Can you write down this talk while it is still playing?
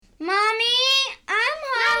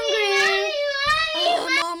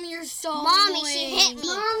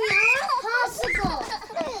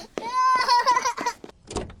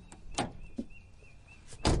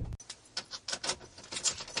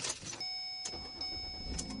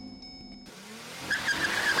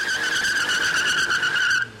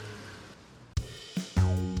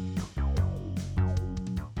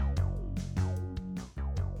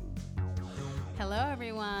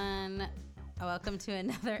welcome to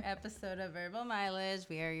another episode of Verbal Mileage.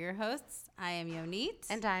 We are your hosts. I am Yonit.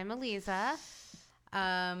 And I'm Aliza.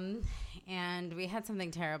 And we had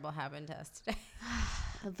something terrible happen to us today.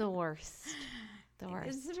 The worst.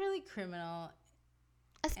 It's really criminal.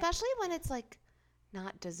 Especially when it's like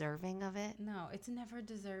not deserving of it. No, it's never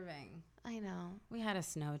deserving. I know. We had a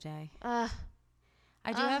snow day. I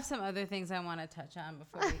do have some other things I want to touch on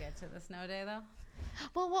before we get to the snow day, though.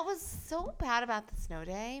 Well, what was so bad about the snow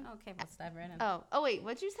day? Okay, let's dive right in. Oh, wait,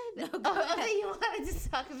 what'd you say? No, go ahead. You wanted to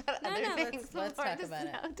talk about other things let's before talk the about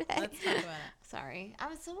snow it. day. Let's talk about it. Sorry. I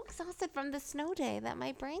was so exhausted from the snow day that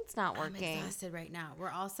my brain's not working. I'm exhausted right now.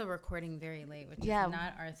 We're also recording very late, which is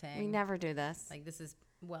not our thing. We never do this. Like, this is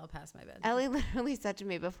well past my bedtime. Ellie literally said to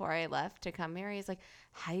me before I left to come here, he's like,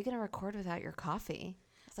 how are you going to record without your coffee?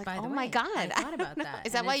 It's like, oh my God. I thought about that.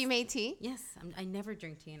 Is that why you made tea? Yes. I never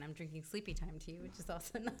drink tea, and I'm drinking sleepy time tea, which is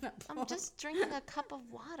also not a problem. I'm just drinking a cup of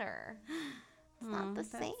water. It's not the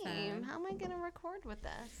same. Sad. How am I going to record with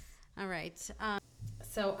this? All right.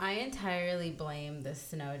 So I entirely blame the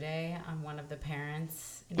snow day on one of the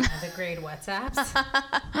parents in the grade WhatsApps.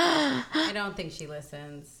 I don't think she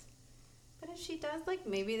listens. But if she does, like,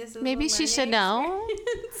 maybe she should know.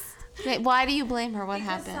 Wait, why do you blame her? What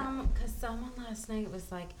happened? Because someone last night was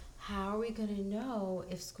like, how are we going to know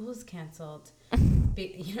if school's canceled,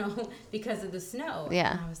 because of the snow?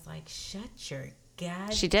 Yeah. And I was like, shut your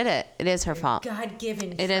God. She did it. It is her fault.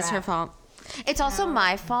 God-given It is her fault. It's also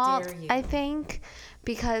my fault, I think,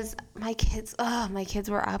 because my kids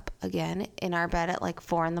were up again in our bed at like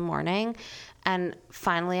 4 a.m. And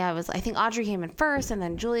finally I think Audrey came in first and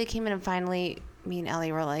then Julia came in, and finally me and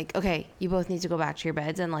Ellie were like, okay, you both need to go back to your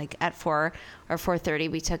beds. And like at 4 or 4:30,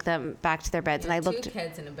 we took them back to their beds. Yeah, and I looked. 2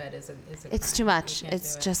 kids in a bed is a it's crime. too much.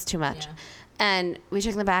 It's just too much. Yeah. And we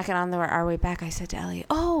took them back, and on our way back, I said to Ellie,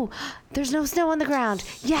 oh, there's no snow on the ground.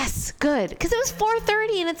 Yes, good. Because it was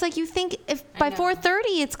 4:30, and it's like you think if by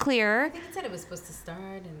 4:30 it's clear. I think it said it was supposed to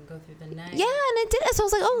start and go through the night. Yeah, and it did. So I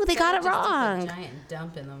was like, oh, they got it wrong. Just a giant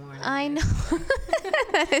dump in the morning. I know.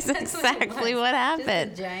 That is exactly what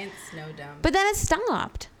happened. Just a giant snow dump. But then it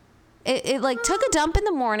stopped. It like took a dump in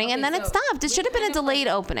the morning, and then it stopped. It should have been a delayed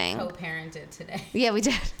opening. Co-parented today. Yeah, we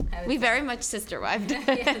did. We very much sister-wived.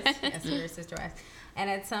 yes, we were sister wives. And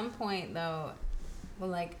at some point, though,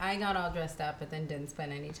 I got all dressed up, but then didn't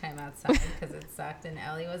spend any time outside because it sucked. And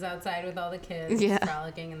Ellie was outside with all the kids,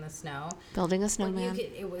 frolicking in the snow, building a snowman.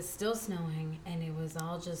 It was still snowing, and it was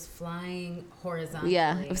all just flying horizontally.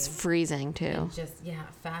 Yeah, it was freezing too. And just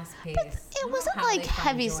fast paced. It wasn't like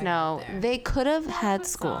heavy snow. They could have had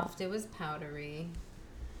school. Soft. It was powdery.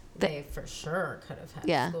 They for sure could have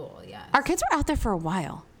had school. Yeah. Our kids were out there for a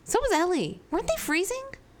while. So was Ellie. Weren't they freezing?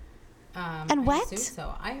 And wet? I assume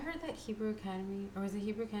so. I heard that Hebrew Academy, or was it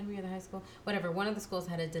Hebrew Academy or the high school? Whatever. One of the schools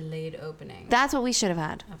had a delayed opening. That's what we should have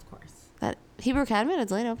had. Of course. That Hebrew Academy had a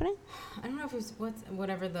delayed opening? I don't know if it was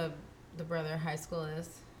whatever the brother high school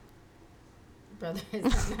is. Brother is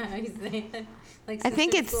not how you say it. Like, I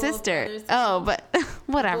think it's school, sister. Oh, but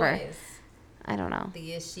whatever. Boys. I don't know.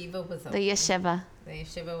 The yeshiva was open. The yeshiva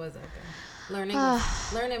was open.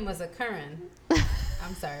 Learning was occurring.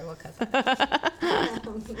 I'm sorry, we'll cut that.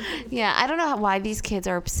 Yeah, I don't know why these kids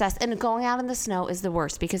are obsessed. And going out in the snow is the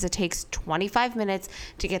worst because it takes 25 minutes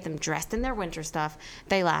to get them dressed in their winter stuff.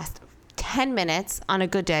 They last 10 minutes on a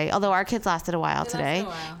good day, although our kids lasted a while today.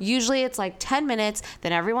 Usually it's like 10 minutes,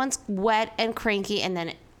 then everyone's wet and cranky, and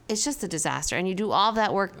then it's just a disaster. And you do all of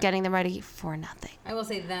that work getting them ready for nothing. I will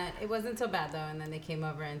say that it wasn't so bad, though. And then they came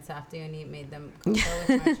over and Safdie and Yonit made them go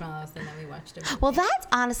with marshmallows, and then we watched a movie. Well, that's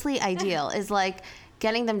honestly ideal, is like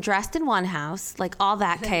getting them dressed in one house, like all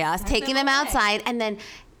that chaos, taking them outside, and then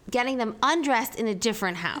getting them undressed in a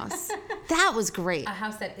different house. That was great. A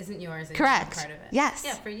house that isn't yours. And correct. You're part of it. Yes.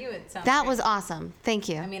 Yeah, for you it sounds that great. was awesome. Thank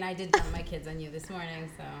you. I mean, I did dump my kids on you this morning,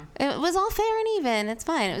 so. It was all fair and even. It's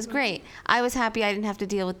fine. It was great. I was happy I didn't have to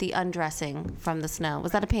deal with the undressing from the snow.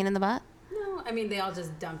 Was that a pain in the butt? No. I mean, they all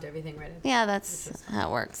just dumped everything right in. Yeah, that's how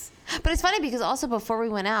it works. But it's funny because also before we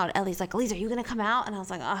went out, Ellie's like, Aliza, are you going to come out? And I was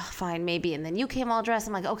like, oh, fine, maybe. And then you came all dressed.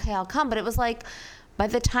 I'm like, okay, I'll come. But it was like by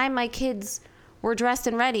the time my kids were dressed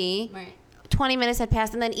and ready, 20 minutes had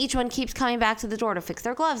passed, and then each one keeps coming back to the door to fix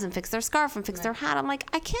their gloves and fix their scarf and fix their hat. I'm like,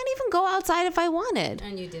 I can't even go outside if I wanted.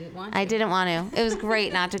 And you didn't want to. I didn't want to. It was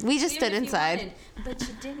great not to. We just stood inside. But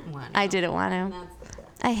you didn't want to. I didn't want to.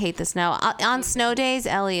 I hate the snow. On snow days,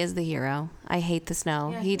 Ellie is the hero. I hate the snow.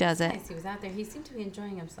 Yeah, he does it. Nice. He was out there. He seemed to be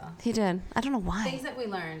enjoying himself. He did. I don't know why. Things that we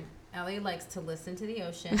learned. Ellie likes to listen to the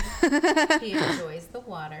ocean. He enjoys the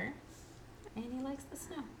water. And he likes the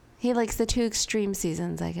snow. He likes the two extreme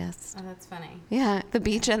seasons, I guess. Oh, that's funny. Yeah, the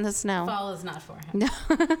beach and the snow. Fall is not for him.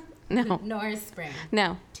 No. No. Nor spring.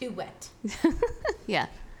 No. Too wet. Yeah.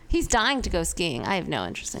 He's dying to go skiing. I have no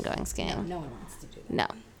interest in going skiing. No one wants to do that. No.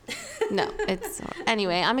 No.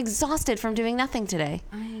 Anyway, I'm exhausted from doing nothing today.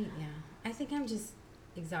 I think I'm just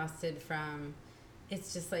exhausted from,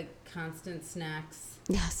 it's just like constant snacks.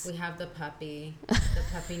 Yes. We have the puppy. The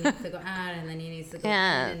puppy needs to go out, and then he needs to go in,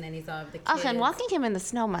 and then he's all of the kids. Oh, and walking him in the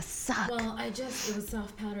snow must suck. Well, it was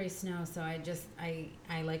soft, powdery snow, so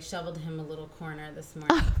I like shoveled him a little corner this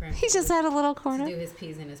morning. For him He just had a little corner? to do his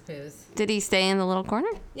pees and his poos. Did he stay in the little corner?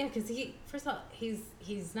 Yeah, because first of all,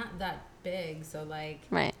 he's not that big, so like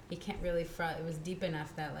Right. he can't really it was deep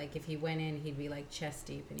enough that like if he went in, he'd be like chest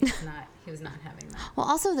deep, and he was not having that. Well,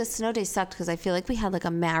 also the snow day sucked because I feel like we had like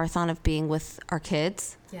a marathon of being with our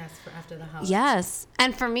kids. Yes, for after the holidays. Yes.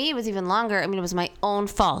 And for me, it was even longer. I mean, it was my own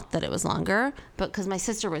fault that it was longer, but because my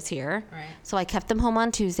sister was here. Right. So I kept them home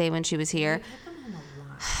on Tuesday when she was here. You kept them home a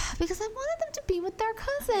lot. Because I wanted them to be with their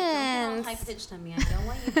Don't get all cousins. high-pitched on me. I know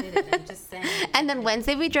why you did it. I'm just saying. And then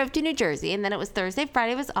Wednesday we drove to New Jersey, and then it was Thursday,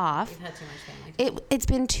 Friday was off. You've had too much family. It's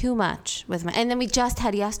been too much with and then we just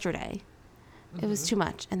had yesterday. It was too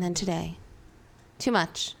much. And then today. Too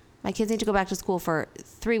much. My kids need to go back to school for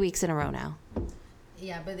 3 weeks in a row now.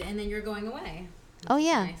 Yeah, and then you're going away. Oh,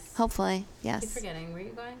 yeah. Nice. Hopefully. I keep Yes. forgetting. Where are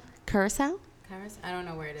you going? Curacao? Paris? I don't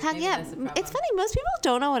know where it is. Maybe Yeah, that's the problem. it's funny. Most people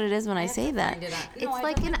don't know what it is when I have say to that. find it out. It's No, I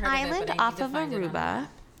like haven't an heard of it, island but I need off to of find it on the Aruba.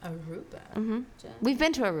 map. Aruba? Mm-hmm. Jen? We've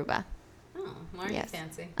been to Aruba. Oh, why are Yes. you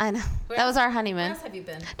fancy? I know. Where That was our Where honeymoon. else have you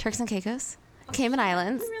been? Turks and Caicos. Cayman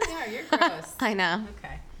Islands. You really are. You're gross. I know.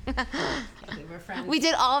 Okay. Okay, we're friends. We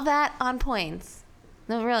did all of that on points.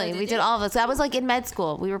 No, really. Oh, did We did you? all of it. So I was like in med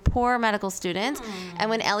school. We were poor medical students. And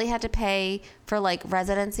when Ellie had to pay for like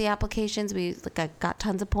residency applications, we got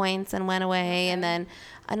tons of points and went away. And then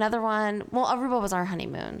another one, well, Aruba was our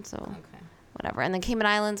honeymoon. So Okay. whatever. And then Cayman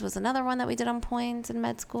Islands was another one that we did on points in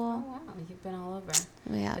med Oh, school. wow. You've been all over.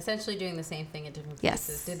 Yeah. Essentially doing the same thing at different Yes.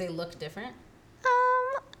 places. Did they look different?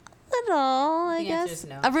 Little, I The guess. answer's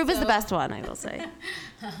no. Aruba's So- the best one, I will say.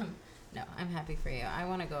 No, I'm happy for you. I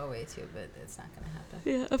want to go away too, but it's not going to happen.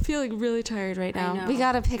 Yeah, I'm feeling really tired right I now. know. We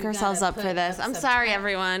gotta pick We ourselves gotta up for put this. up I'm some sorry, pep-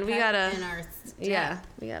 everyone. We pep gotta. in our Yeah,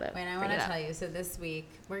 we gotta. Wait, I bring want it to up. tell you. So this week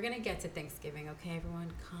we're gonna get to Thanksgiving. Okay,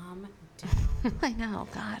 everyone, calm down. I know.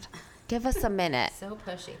 God, give us a minute. So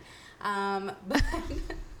pushy. But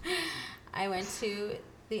I went to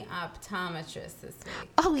the optometrist this week.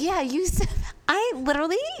 Oh yeah, you said. I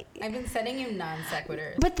literally. I've been sending you non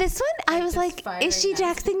sequiturs. But this one, I was just like, firing is she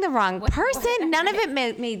them. texting the wrong What- person? what? None of it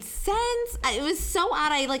made sense. It was so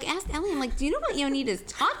odd. I like asked Ellie. I'm like, do you know what Yonit is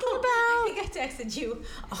talking I about? think I texted you.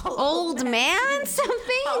 All Old man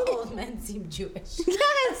something? All old men seem Jewish.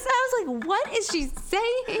 Yes. I was like, what is she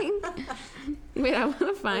saying? Wait, I want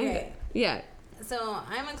to find Okay. it. Yeah. So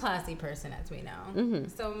I'm a classy person, as we know. Mm-hmm.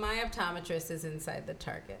 So my optometrist is inside the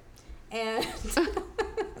Target. And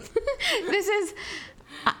This is.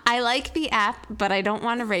 I like the app, but I don't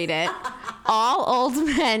want to rate it. All old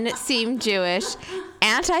men seem Jewish.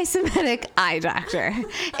 Anti-Semitic eye doctor.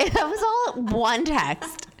 That was all one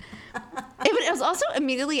text. It was also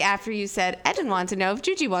immediately after you said, Eden wants to know if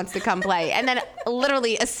Juji wants to come play. And then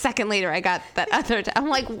literally a second later, I got that other I'm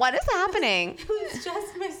like, what is happening? it was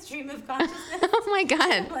just my stream of consciousness. Oh my I'm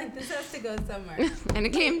God. like, this has to go somewhere. And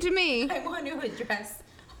it came to me. I want to address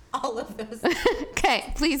all of those.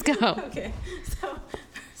 Okay, please go. Okay, so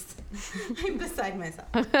first, I'm beside myself.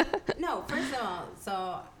 No, first of all,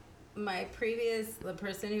 so the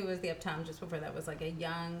person who was the optometrist before that was like a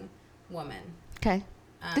young woman. Okay.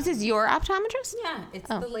 This is your optometrist? Yeah, it's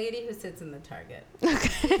Oh. the lady who sits in the Target.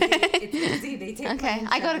 Okay. It's easy. They take Okay.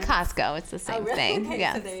 my I go to insurance. Costco. It's the same Oh, really? thing. Okay,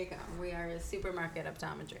 Yes. so there you go. We are a supermarket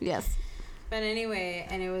optometrist. Yes. But anyway,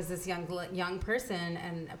 and it was this young person,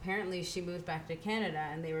 and apparently she moved back to Canada,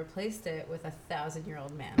 and they replaced it with a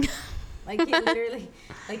 1,000-year-old man. Like he literally,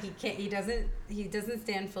 like he doesn't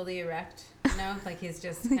stand fully erect, you know, like he's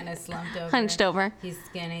just kind of slumped over, Hunched over. He's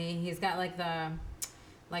skinny. He's got like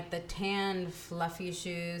the tan fluffy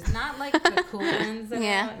shoes, not like the cool ones,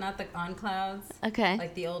 Yeah. not the on clouds. Okay.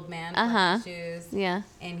 Like the old man Uh-huh. fluffy shoes. Yeah.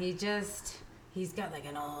 And he's got like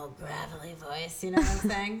an old gravelly voice, you know what I'm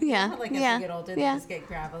saying? Yeah, You know, like as yeah, you get older, yeah. they just get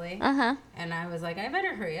gravelly. Uh-huh. And I was like, I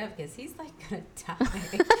better hurry up because he's like gonna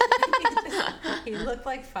die. He looked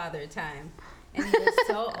like Father Time, and he was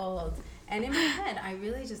so old. And in my head, I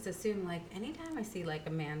really just assume like anytime I see like a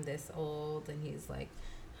man this old and he's like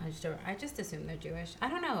hunched over, I just assume they're Jewish. I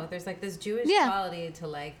don't know. There's like this Jewish Yeah. quality to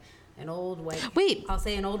like an old white. Wait. I'll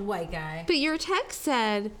say an old white guy. But your text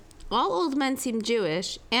said, all old men seem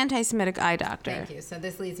Jewish, anti-Semitic eye doctor. Thank you. So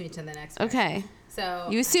this leads me to the next question. Okay. So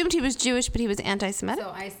You assumed he was Jewish, but he was anti-Semitic? So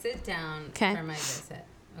I sit down Okay. for my visit,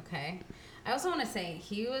 Okay. I also want to say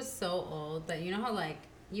he was so old that you know how like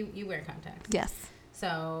you wear contacts. Yes.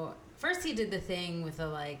 So first he did the thing with the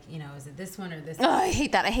like, you know, is it this one or this Oh, one? I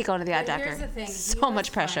hate that. I hate going to the eye But doctor. here's the thing. So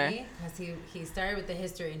much pressure. Because he started with the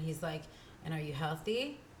history and he's like, and are you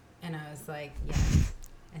healthy? And I was like, yes.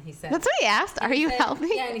 And he said, That's what he asked. Are you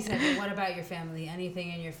healthy? Yeah, and he said, well, what about your family?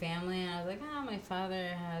 Anything in your family? And I was like, oh, my father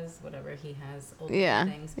has whatever he has, old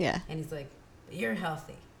things. Yeah. And he's like, you're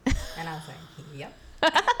healthy. And I was like, yep.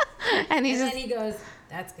 And then he goes,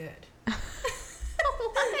 that's good.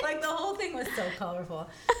 Like the whole thing was so colorful.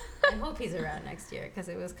 I hope he's around next year because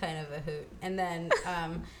it was kind of a hoot. And then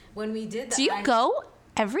when we did that, do you go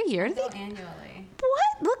every year? I go annually.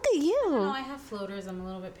 What? Look at you. No, I have floaters. I'm a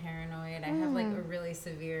little bit paranoid. I have like a really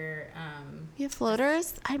severe. You have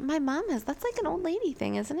floaters? My mom has. That's like an old lady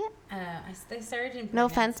thing, isn't it? They started in. No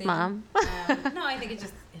offense, Mom. No, I think it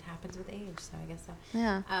happens with age. So I guess so.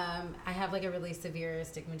 Yeah. I have like a really severe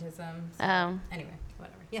astigmatism. So anyway,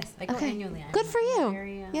 whatever. Yes, I go annually. Good for you.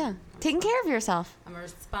 Very, yeah. Taking care of yourself. I'm a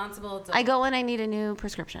responsible adult. I go when I need a new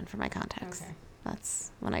prescription for my contacts. Okay.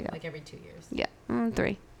 That's when I go. Like every 2 years. Yeah.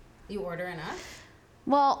 3. You order enough?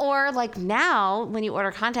 Well, or like now, when you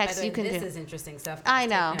order contacts, you can this do. This is interesting stuff. I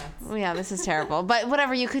know. Yeah, this is terrible. But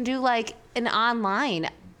whatever, you can do like an online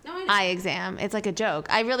eye exam. It's like a joke.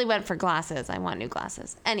 I really went for glasses. I want new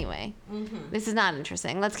glasses. Anyway, this is not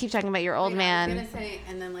interesting. Let's keep talking about your old man. I was going to say,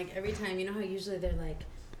 and then like every time, you know how usually they're like,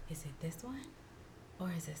 is it this one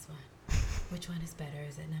or is this one? Which one is better?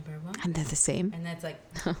 Is it number 1? And they're the same. And that's like,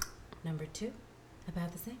 number 2,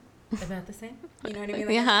 about the same. About the same, you know what I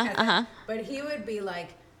mean? Like But he would be like,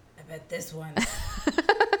 I bet this one's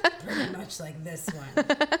pretty much like this one.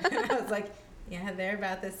 And I was like, yeah, they're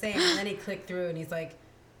about the same. And then he clicked through and he's like,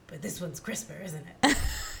 but this one's crisper, isn't it?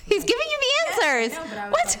 He's giving you the answers. I know, but I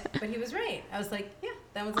was what? Like, but he was right. I was like, yeah,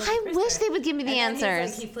 that one's like I crisper. wish they would give me the and then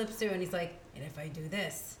answers. He flips through and he's like, and if I do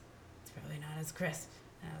this, it's probably not as crisp.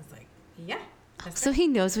 And I was like, yeah. So he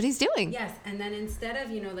knows what he's doing. Yes, and then instead of,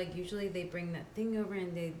 you know, like usually they bring that thing over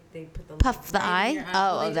and they put the puff the eye. In your eye.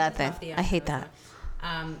 Oh, that thing. I hate that.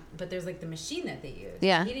 But there's like the machine that they use.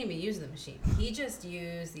 Yeah. He didn't even use the machine. He just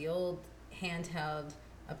used the old handheld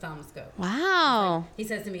ophthalmoscope. Wow. He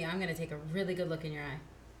says to me, "I'm going to take a really good look in your eye,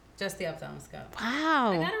 just the ophthalmoscope."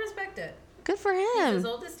 Wow. I gotta respect it. Good for him. He's as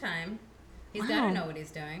old as time. He's got to know what he's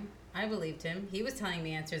doing. I believed him. He was telling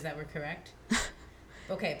me answers that were correct.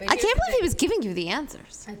 Okay, but I can't believe he was giving you the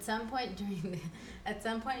answers. At some point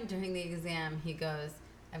during the exam, he goes,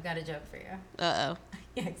 "I've got a joke for you." Uh-oh.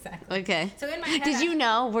 Yeah, exactly. Okay. So in my head, did you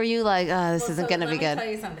know? Were you like, oh, this isn't going to be good? Let me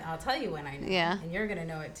tell you something. I'll tell you when I know. Yeah. And you're going to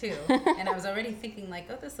know it too. And I was already thinking like,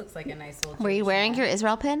 oh, this looks like a nice old. Were you wearing your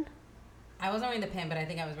Israel pin? I wasn't wearing the pin, but I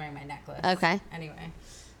think I was wearing my necklace. Okay. Anyway.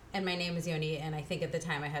 And my name is Yonit, and I think at the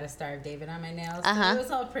time I had a Star of David on my nails. So it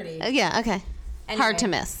was all pretty. Yeah, okay. Anyway, hard to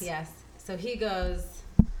miss. Yes. So he goes,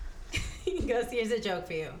 here's a joke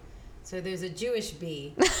for you. So there's a Jewish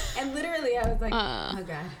bee. And literally I was like, oh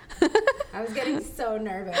God. I was getting so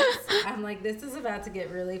nervous. I'm like, this is about to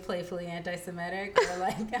get really playfully anti-Semitic. Or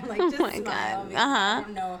like, I'm like, just smile. God. I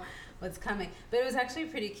don't know what's coming. But it was actually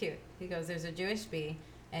pretty cute. He goes, there's a Jewish bee,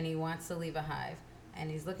 and he wants to leave a hive. And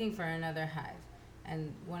he's looking for another hive.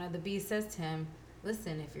 And one of the bees says to him,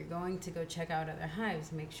 listen, if you're going to go check out other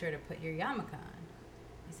hives, make sure to put your yarmulke on.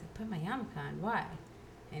 He said, put my yarmulke on? Why?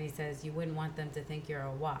 And he says, you wouldn't want them to think you're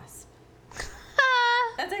a wasp.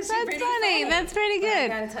 That's actually pretty funny. That's pretty But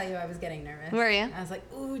good. I gotta tell you, I was getting nervous. Were you? I was like,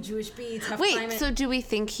 ooh, Jewish bee, tough Wait, climate. so do we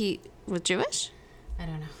think he was Jewish? I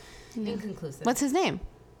don't know. Yeah. Inconclusive. What's his name?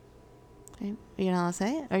 You're not allowed to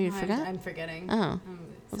say it? Or you forgot? I'm forgetting. Oh. I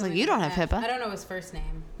was like, you don't have HIPAA. I don't know his first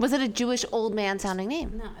name. Was it a Jewish old man sounding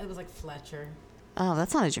name? No, it was like Fletcher. Oh,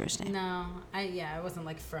 that's not a Jewish name. No, it wasn't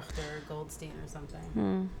like Fruchter or Goldstein or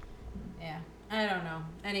something. Yeah, I don't know.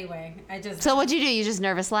 Anyway, I just. So what'd you do? You just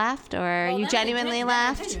nervous laughed, or you genuinely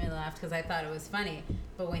laughed? I genuinely laughed because I thought it was funny.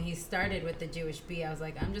 But when he started with the Jewish bee, I was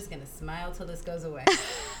like, I'm just gonna smile till this goes away.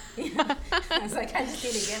 I was like, I just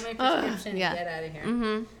need to get my prescription and get out of here.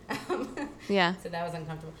 Mm-hmm. Yeah. So that was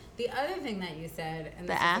uncomfortable. The other thing that you said, and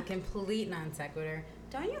this is a complete non sequitur.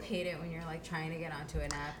 Don't you hate it when you're like trying to get onto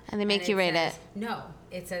an app and they make you rate it? No,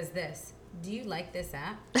 it says this. Do you like this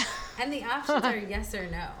app? And the options are yes or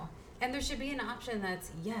no. And there should be an option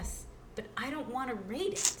that's yes, but I don't want to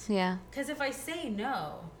rate it. Yeah. Because if I say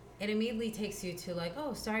no, it immediately takes you to like,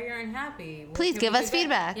 oh, sorry you're unhappy. Please give us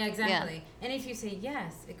feedback. Yeah, exactly. Yeah. And if you say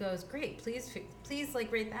yes, it goes, great, please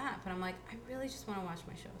like rate the app. And I'm like, I really just want to watch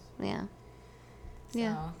my shows. Yeah.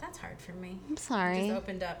 So that's hard for me. I'm sorry. I just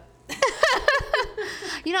opened up.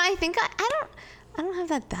 You know, I think I don't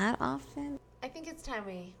have that often. I think it's time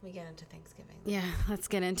we get into Thanksgiving. Yeah, let's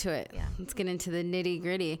get into it. Yeah. Let's get into the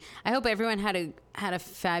nitty-gritty. I hope everyone had a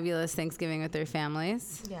fabulous Thanksgiving with their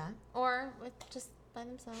families. Yeah. Or with just by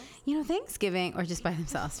themselves. You know, Thanksgiving, or just by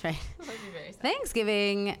themselves, right? That would be very sad.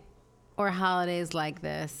 Thanksgiving or holidays like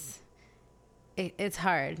this, it's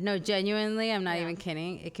hard. No, genuinely, I'm not even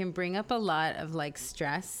kidding. It can bring up a lot of like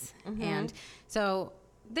stress. And so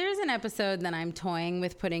there's an episode that I'm toying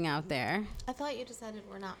with putting out there. I thought you decided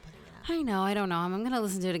we're not putting it out. I know. I don't know. I'm going to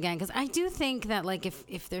listen to it again because I do think that like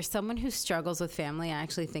if there's someone who struggles with family, I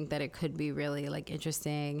actually think that it could be really like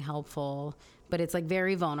interesting, helpful, but it's like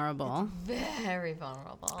very vulnerable. Very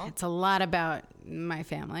vulnerable. It's a lot about my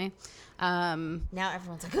family. Now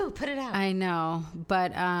everyone's like, "Ooh, put it out." I know,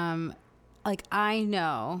 but like I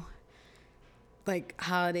know, like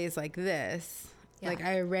holidays like this, like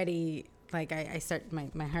I already like I start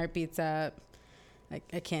my heart beats up. Like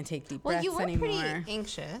I can't take deep breaths anymore. Well, you were pretty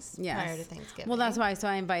anxious prior to Thanksgiving. Well, that's why. So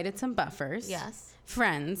I invited some buffers. Yes.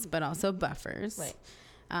 Friends, but also buffers. Right.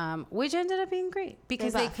 Which ended up being great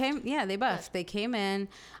because they came. Yeah, they buffed. Good. They came in.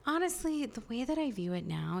 Honestly, the way that I view it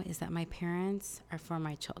now is that my parents are for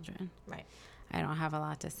my children. Right. I don't have a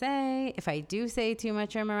lot to say. If I do say too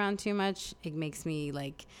much or I'm around too much, it makes me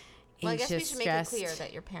like Well, I anxious, guess we should stressed. make it clear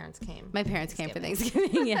that your parents came. My parents came for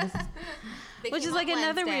Thanksgiving, yes. Which is like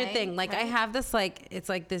another weird Wednesday, thing. Like I have this like, it's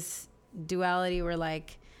like this duality where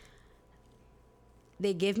like,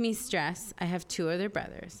 they give me stress. I have two other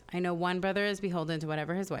brothers. I know one brother is beholden to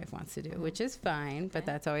whatever his wife wants to do, which is fine, but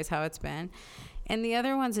that's always how it's been. And the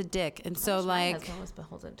other one's a dick. And so like... My husband was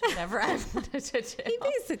beholden to whatever I wanted to do. He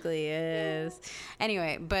basically is.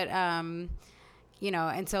 Anyway, but... you know,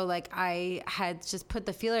 and so like I had just put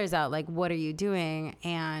the feelers out, like, what are you doing?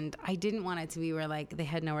 And I didn't want it to be where like they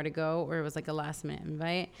had nowhere to go or it was like a last minute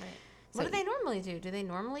invite. Right. So what do they normally do? Do they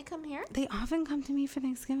normally come here? they often come to me for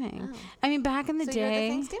Thanksgiving. Oh. I mean, back in the So day, you're the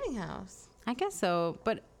Thanksgiving house. I guess so,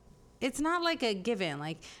 but it's not like a given.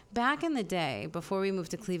 Like back in the day, before we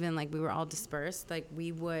moved to Cleveland, like we were all dispersed. Like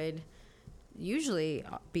we would usually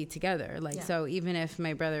be together. Like so, even if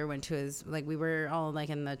my brother went to his, like we were all like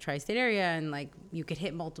in the tri-state area, and like you could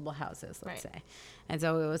hit multiple houses, let's say, and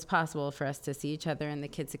so it was possible for us to see each other and the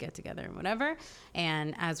kids to get together and whatever.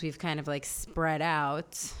 And as we've kind of like spread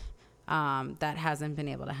out, that hasn't been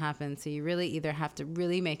able to happen. So you really either have to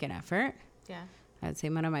really make an effort. Yeah. I'd say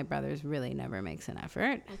one of my brothers really never makes an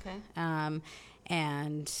effort. Okay.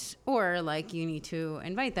 Or like you need to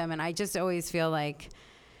invite them. And I just always feel like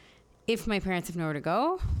if my parents have nowhere to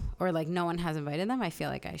go or like no one has invited them, I feel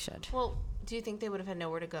like I should. Well, do you think they would have had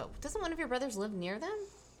nowhere to go? Doesn't one of your brothers live near them?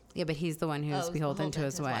 Yeah, but he's the one who's beholden to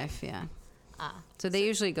his wife. Yeah. So they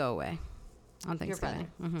usually go away on Thanksgiving.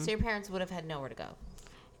 Your brother. So your parents would have had nowhere to go.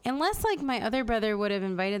 Unless like my other brother would have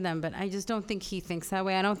invited them, but I just don't think he thinks that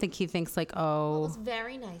way. I don't think he thinks like, oh. Well, it was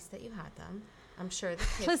very nice that you had them. I'm sure the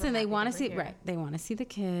kids Listen, they want to see They want to see the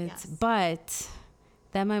kids, Yes. but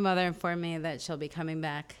then my mother informed me that she'll be coming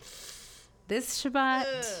back this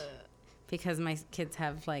Shabbat because my kids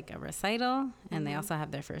have like a recital and they also have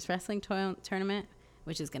their first wrestling tournament,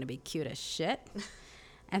 which is going to be cute as shit.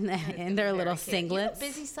 And then in their little singlets. You have a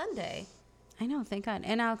busy Sunday. I know, thank God.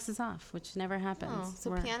 And Alex is off, which never happens. Oh,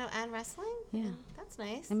 so piano and wrestling? Yeah. That's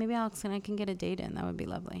nice. And maybe Alex and I can get a date in. That would be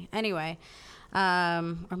lovely. Anyway,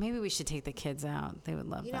 or maybe we should take the kids out. They would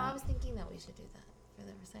love that. You know, I was thinking that we should do that for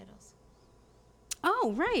the recitals.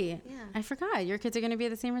 Oh, right. Yeah. I forgot. Your kids are going to be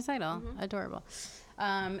at the same recital. Adorable.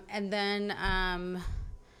 And then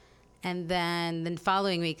the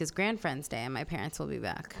following week is Grand Friends Day, and my parents will be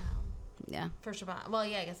back. Yeah. For Shabbat. Well,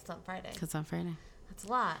 yeah, I guess it's on Friday. It's on Friday. That's a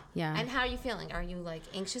lot. Yeah. And how are you feeling? Are you like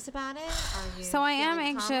anxious about it? Are you So I am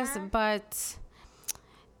feeling anxious, calmer? but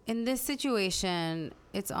in this situation,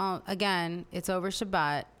 it's over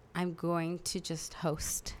Shabbat. I'm going to just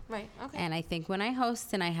host. Right. Okay. And I think when I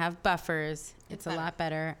host and I have buffers, it's a lot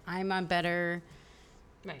better. I'm on better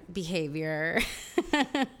behavior.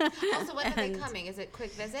 Also, when are they coming? Is it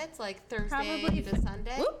quick visits, like Thursday to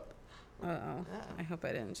Sunday? Whoop. Uh-oh. I hope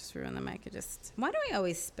I didn't just ruin the mic. Why do I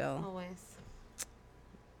always spill? Always.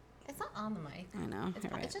 It's not on the mic. I know.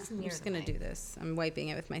 It's just near I'm just the going to mic. do this. I'm wiping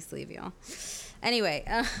it with my sleeve, y'all. Anyway.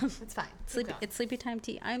 It's fine. It's sleepy time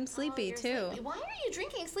tea. I'm sleepy, too. Sleepy. Why are you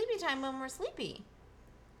drinking sleepy time when we're sleepy?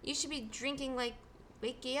 You should be drinking, like,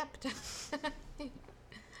 wake you up.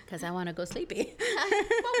 Because I want to go sleepy.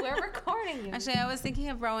 Well, we're recording you. Actually, I was thinking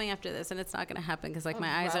of rowing after this, and it's not going to happen because, like,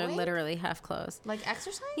 my eyes are rowing? literally half closed. Like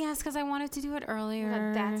exercise? Yes, because I wanted to do it earlier.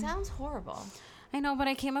 God, that sounds horrible. I know, but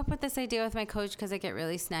I came up with this idea with my coach because I get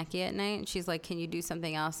really snacky at night. And she's like, can you do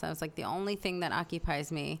something else? And I was like, the only thing that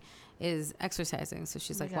occupies me is exercising. So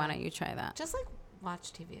she's like, why don't you try that? Just like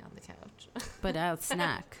watch TV on the couch. But I'll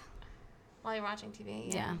snack. While you're watching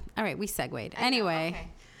TV? Yeah. All right, we segued. Anyway.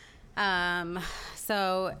 Okay.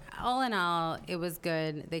 So all in all, it was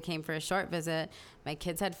good. They came for a short visit. My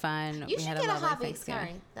kids had fun. You we should had get a lovely hobby,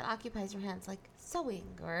 Thanksgiving. that occupies your hands, like sewing,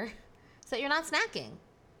 or so you're not snacking.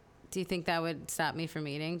 Do you think that would stop me from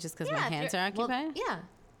eating just because my if hands you're- are occupied? Well, yeah.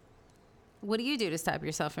 What do you do to stop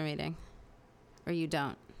yourself from eating? Or you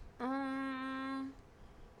don't?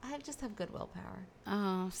 I just have good willpower.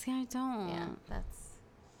 Oh, see, I don't. Yeah,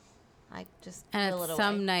 I just And will at it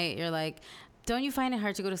some away. night, you're like, don't you find it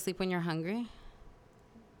hard to go to sleep when you're hungry?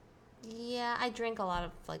 Yeah, I drink a lot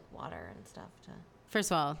of like water and stuff to.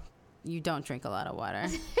 First of all, you don't drink a lot of water.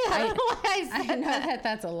 I don't know why I I said know that.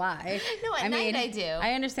 that's a lie. No, at night I do.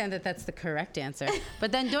 I understand that that's the correct answer.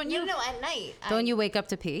 But then don't you No, at night. don't you wake up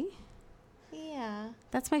to pee? Yeah.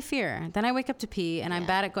 That's my fear. Then I wake up to pee and I'm Yeah.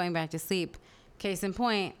 bad at going back to sleep. Case in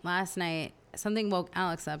point, last night something woke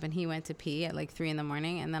Alex up and he went to pee at like 3 a.m.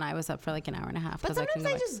 and then I was up for like an hour and a half. But 'cause couldn't sometimes go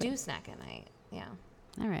I back to just sleep. do snack at night. Yeah.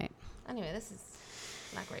 All right. Anyway, this is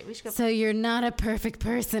not great. We should go. So you're not a perfect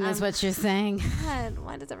person is what you're saying. God,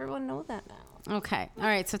 why does everyone know that now? Okay. All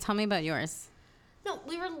right. So tell me about yours. No,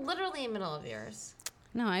 we were literally in the middle of yours.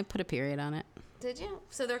 No, I put a period on it. Did you?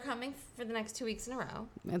 So they're coming for the next 2 weeks in a row.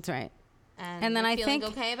 That's right. And then you're I feeling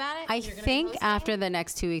think okay about it? I You're gonna be think posting after it? the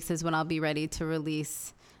next 2 weeks is when I'll be ready to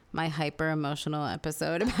release my hyper emotional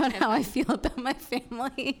episode about how I feel about my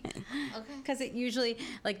family. Okay. Because it usually,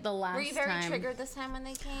 like the last Were you very time, triggered this time when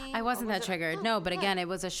they came? I wasn't Or that was it- triggered. Oh, No, but good. again, it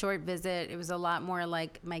was a short visit. It was a lot more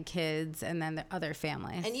like my kids and then the other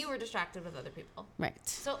families. And you were distracted with other people. Right.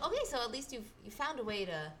 So so at least you found a way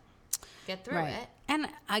to get through Right. it. And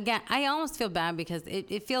again, I almost feel bad because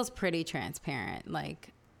it feels pretty transparent. Like,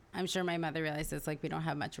 I'm sure my mother realizes, like, we don't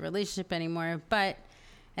have much of a relationship anymore. But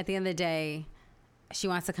at the end of the day, she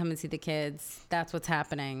wants to come and see the kids. That's what's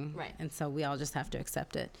happening. Right. And so we all just have to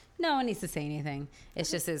accept it. No one needs to say anything. It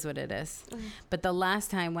just is what it is. But the last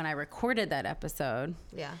time when I recorded that episode,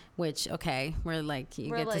 Yeah. which, okay, we're like, you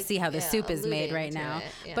We're get to like, see how the yeah, soup is made alluding right to now. it,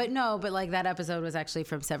 yeah. But like that episode was actually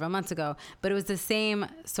from several months ago. But it was the same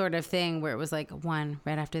sort of thing where it was like one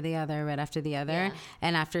right after the other, right after the other. Yeah.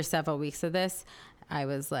 And after several weeks of this, I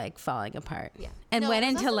was like falling apart. Yeah. And No, went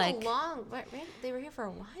it was into also like, a long. Right, they were here for a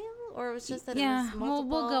while, or it was just that yeah, it was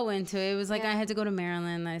multiple. we'll go into it. It was like Yeah. I had to go to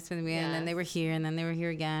Maryland, I spent the weekend, and then Yes. they were here, and then they were here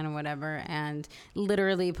again, or whatever, and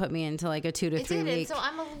literally put me into like a 2 to It 3 did, and week so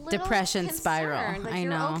I'm a little depression concerned. spiral. Like, I you're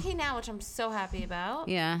know. okay now, which I'm so happy about.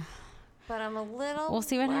 Yeah, But I'm a little. we'll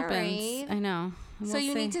see what worried. happens. I know. So We'll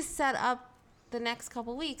you see. need to set up the next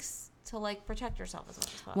couple weeks to like protect yourself as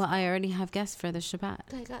much as possible. Well, I already have guests for the Shabbat.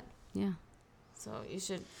 Okay, good. Yeah, So you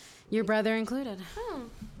should. your brother included. Oh,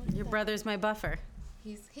 Your brother's my buffer.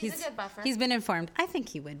 he's a good buffer. He's been informed. I think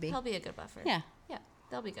he would be. He'll be a good buffer. Yeah. Yeah,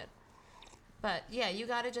 they'll be good. But yeah, you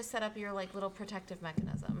got to just set up your like little protective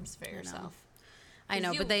mechanisms for yourself. I know,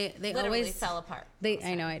 'Cause but they literally always fell apart.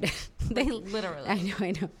 I know I did. They literally. I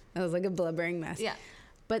know. It was like a blubbering mess. Yeah.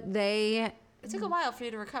 But they It took a while for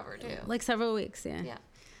you to recover too. like several weeks. Yeah.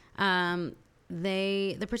 Yeah.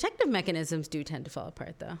 The protective mechanisms do tend to fall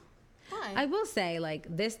apart though. Why? I will say, like,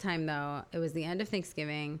 this time, though, it was the end of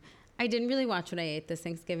Thanksgiving. I didn't really watch what I ate this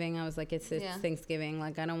Thanksgiving. I was like, it's Yeah. Thanksgiving.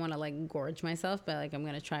 Like, I don't want to, like, gorge myself, but, like, I'm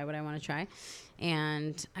going to try what I want to try.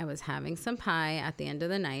 And I was having some pie at the end of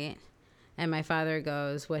the night. And my father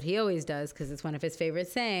goes, what he always does, because it's one of his favorite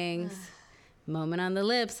sayings, moment on the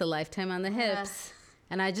lips, a lifetime on the hips.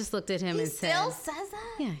 And I just looked at him he and still said, says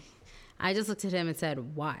that? yeah. I just looked at him and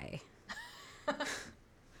said, why?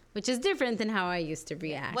 Which is different than how I used to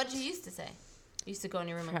react. What did you used to say? You used to go in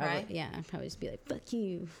your room and Probably, cry? yeah, I'd probably just be like, fuck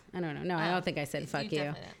you. I don't know. No, I Oh, don't think I said you fuck you.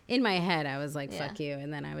 definitely didn't. In my head, I was like, Yeah. fuck you.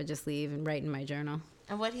 And then I would just leave and write in my journal.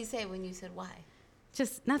 And what did he say when you said why?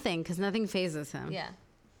 Just nothing, because nothing phases him. Yeah.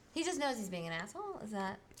 He just knows he's being an asshole? Is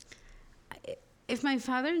that... If my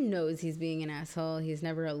father knows he's being an asshole, he's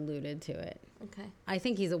never alluded to it. Okay. I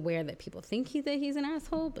think he's aware that people think that he's an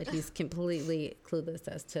asshole, but he's completely clueless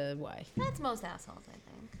as to why. That's most assholes, I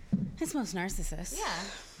think. It's most narcissists. Yeah.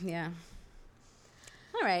 Yeah.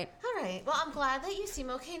 All right. All right. Well, I'm glad that you seem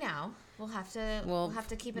okay now. We'll have to keep an eye on you.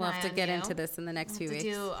 We'll have to get into this in the next few weeks.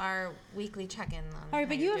 To do our weekly check-in on All right,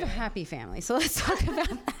 but you have a happy family, so let's talk about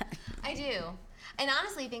that. I do. And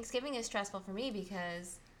honestly, Thanksgiving is stressful for me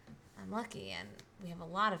because I'm lucky and we have a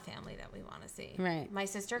lot of family that we want to see. Right. My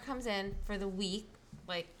sister comes in for the week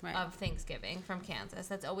Right. of Thanksgiving from Kansas.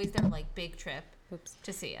 That's always their like big trip Oops.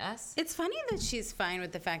 to see us. It's funny that she's fine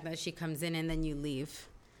with the fact that she comes in and then you leave.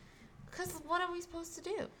 Because what are we supposed to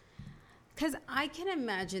do? Because I can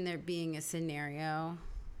imagine there being a scenario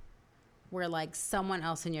where like someone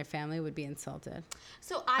else in your family would be insulted?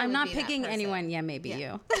 So I'm not picking anyone. Yeah, maybe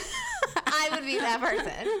you. I would be that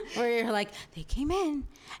person. Where you're like, they came in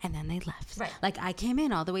and then they left. Right. Like I came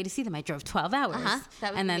in all the way to see them. I drove 12 hours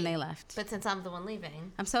and then they left. But since I'm the one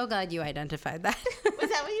leaving. I'm so glad you identified that. Was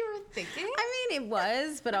that what you were thinking? I mean, it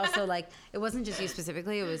was, but also like, it wasn't just you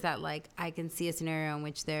specifically. It was that like, I can see a scenario in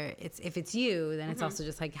which if it's you, then it's also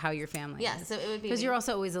just like how your family is. So it would be. Because you're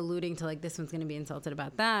also always alluding to like, this one's going to be insulted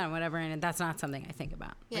about that and whatever. And that's not something I think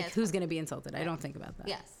about. Yeah, like who's going to be insulted? I don't think about that.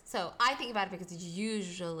 Yes. So I think about it because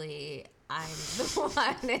usually I'm the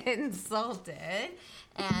one insulted.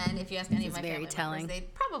 And if you ask any of my family members,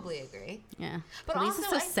 they'd probably agree. Yeah. But Lisa's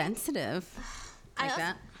so sensitive.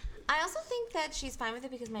 I also think that she's fine with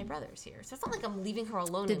it because my brother's here. So it's not like I'm leaving her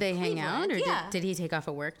alone. Did they hang out? Or yeah. did he take off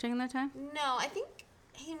of work during that time? No, I think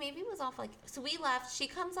he maybe was off so we left. She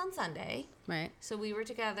comes on Sunday. Right. So we were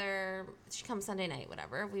together. She comes Sunday night,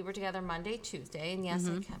 whatever. We were together Monday, Tuesday. And yes,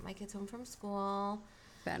 I kept my kids home from school.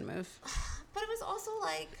 Bad move. But it was also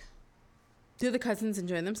like... Do the cousins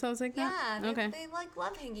enjoy themselves like that? Yeah. Okay. They like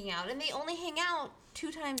love hanging out. And they only hang out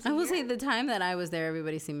 2 times a year. I will say the time that I was there,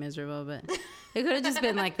 everybody seemed miserable, but it could have just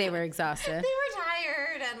been like they were exhausted. They were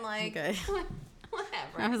tired and like... Okay.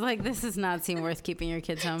 Whatever. I was like, this does not seem worth keeping your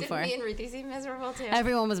kids home for. Did me and Ruthie seem miserable too?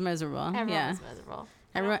 Everyone was miserable. Everyone was miserable.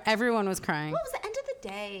 Everyone was crying. What was the end of the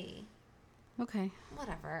day? Okay.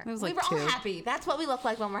 Whatever. It was like we were 2. all happy. That's what we look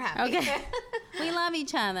like when we're happy. Okay. We love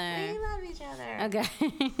each other. We love each other.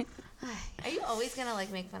 Okay. Are you always going to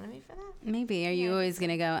like make fun of me for that? Maybe. Are you always going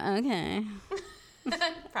to go, okay?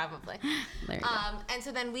 Probably. There you go. And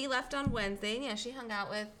so then we left on Wednesday. And yeah, she hung out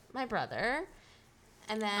with my brother.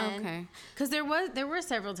 And then... Okay. Because there were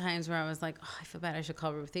several times where I was like, oh, I feel bad I should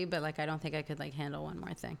call Ruthie, but like I don't think I could like handle one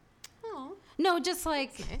more thing. Oh. No, just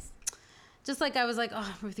like... That's nice. Just like I was like,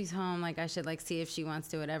 oh, Ruthie's home. Like I should like see if she wants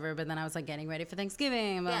to, whatever. But then I was like getting ready for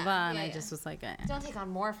Thanksgiving, blah, blah. And I just was like, Don't take on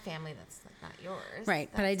more family that's like not yours. Right.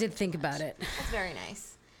 But I did think about it. That's very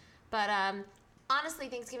nice. But honestly,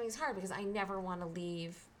 Thanksgiving is hard because I never want to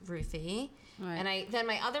leave Ruthie. Right. And then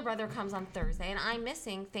my other brother comes on Thursday, and I'm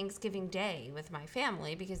missing Thanksgiving Day with my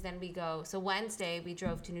family because then we go. So Wednesday we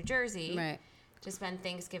drove to New Jersey to spend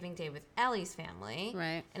Thanksgiving Day with Ellie's family.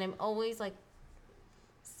 Right. And I'm always like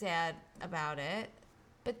sad about it.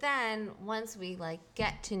 But then once we like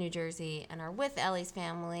get to New Jersey and are with Ellie's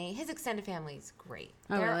family, his extended family is great.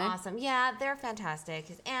 Oh, they're really? awesome. Yeah, they're fantastic.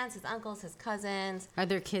 His aunts, his uncles, his cousins. Are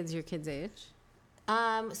their kids your kids' age?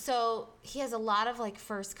 So he has a lot of like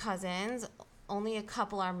first cousins. Only a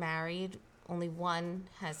couple are married. Only one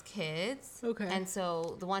has kids. Okay. And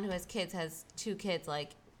so the one who has kids has 2 kids,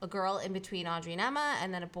 like a girl in between Audrey and Emma,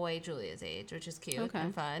 and then a boy Julia's age, which is cute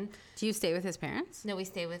and fun. Do you stay with his parents? No, we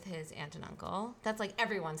stay with his aunt and uncle. That's like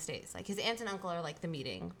everyone stays. Like his aunt and uncle are like the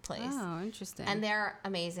meeting place. Oh, interesting. And they're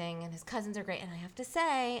amazing, and his cousins are great. And I have to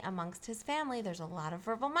say, amongst his family, there's a lot of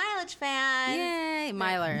Verbal Mileage fans. Yay,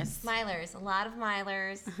 Milers. Milers, a lot of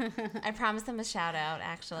Milers. I promised them a shout out,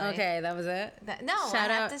 actually. Okay, that was it? I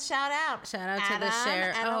have to shout out. Shout out Adam to the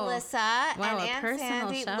share. and Alyssa and Aunt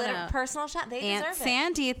Sandy. Personal shout. They Aunt deserve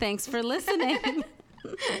Sandy, thanks for listening.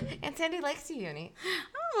 Aunt Sandy likes you, Yoni.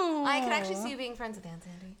 Oh. I could actually see you being friends with Aunt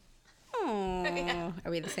Sandy. Oh. Yeah.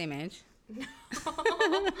 Are we the same age?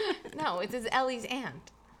 No, this is Ellie's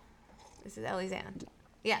aunt. This is Ellie's aunt.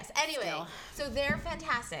 Yes. Anyway, so they're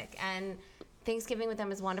fantastic, and Thanksgiving with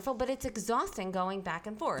them is wonderful, but it's exhausting going back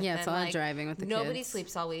and forth. Yeah, it's and a lot of driving with the kids. Nobody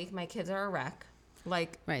sleeps all week. My kids are a wreck.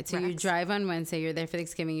 Right, so you drive on Wednesday, you're there for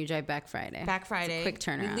Thanksgiving, you drive back Friday. Back Friday. Quick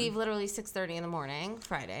turnaround. We leave literally 6:30 in the morning,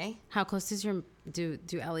 Friday. How close does do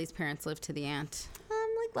Ellie's parents live to the aunt?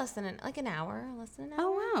 Like less than an hour.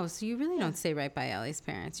 Oh, wow. So you really don't stay right by Ellie's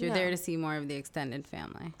parents. You're there to see more of the extended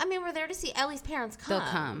family. I mean, we're there to see Ellie's parents come. They'll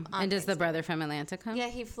come. And does the brother from Atlanta come? Yeah,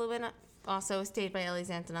 he flew in, also stayed by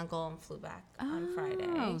Ellie's aunt and uncle, and flew back on Friday.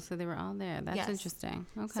 Oh, so they were all there. That's interesting.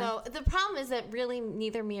 Okay. So the problem is that really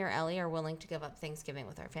neither me or Ellie are willing to give up Thanksgiving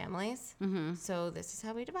with our families. Mm-hmm. So this is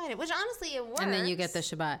how we divide it, which honestly it works. And then you get the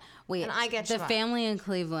Shabbat. Wait, and I get the Shabbat. family in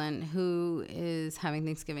Cleveland who is having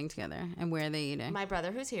Thanksgiving together, and where are they eating? My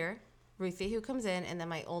brother who's here, Ruthie who comes in, and then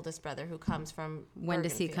my oldest brother who comes from When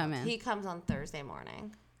does he come in? He comes on Thursday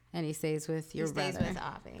morning. And he stays with your brother? He stays with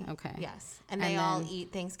Avi. Okay. Yes. And they all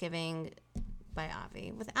eat Thanksgiving by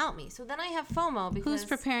Avi without me. So then I have FOMO because... Who's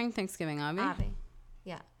preparing Thanksgiving, Avi? Avi.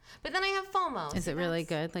 Yeah. But then I have FOMO. Is it really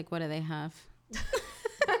good? Like, what do they have?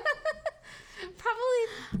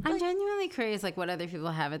 Probably... I'm genuinely curious, like, what other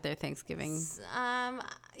people have at their Thanksgiving.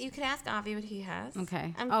 You could ask Avi what he has.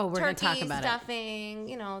 Okay. We're going to talk about stuffing,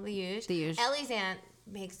 the usual. The usual. Ellie's aunt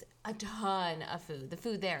makes a ton of food. The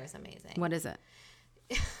food there is amazing. What is it?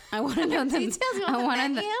 I want to know the details. You want the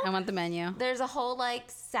menu? I want the menu. There's a whole like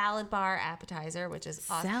salad bar appetizer, which is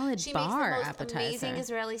awesome. She makes the most amazing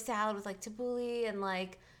Israeli salad with like tabbouleh and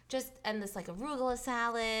like and this like arugula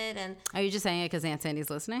salad. And are you just saying it because Aunt Sandy's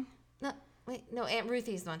listening? No, Aunt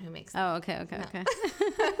Ruthie's the one who makes it. Oh, okay.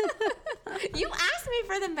 You asked me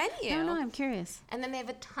for the menu. No, I'm curious. And then they have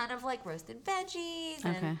a ton of like roasted veggies.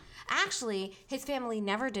 And actually, his family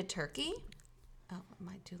never did turkey. Oh, am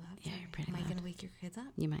I too loud? Yeah, you're pretty loud. Am I going to wake your kids up?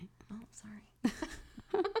 You might. Oh, sorry.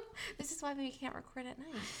 This is why we can't record at night.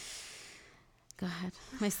 Go ahead.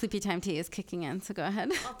 My sleepy time tea is kicking in, so go ahead.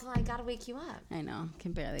 Well, then I got to wake you up. I know.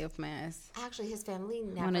 Can barely open my eyes. Actually, his family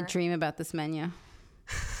never... I want to dream about this menu.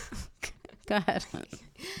 Go ahead.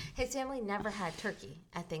 His family never had turkey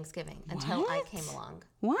at Thanksgiving until I came along.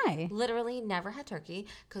 Why? Literally never had turkey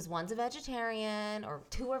because one's a vegetarian or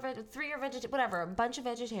three are vegetarian, whatever, a bunch of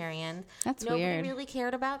vegetarians. That's Nobody weird. really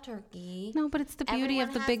cared about turkey. No, but it's the beauty Everyone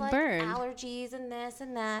of the has, big like, bird. Allergies and this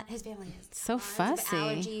and that. His family has So tons of fussy.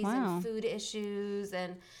 allergies Wow. and food issues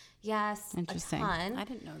and yes, Interesting. a ton. I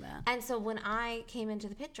didn't know that. And so when I came into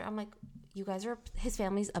the picture, I'm like, you guys are, his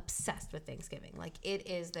family's obsessed with Thanksgiving. Like, it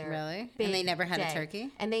is their Really? big And they never had a day. turkey?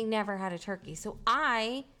 And they never had a turkey. So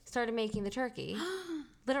I started making the turkey,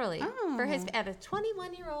 literally, for his, at a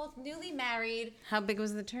 21-year-old, newly married. How big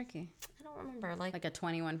was the turkey? I don't remember. Like a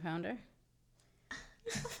 21-pounder?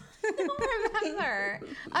 I don't remember.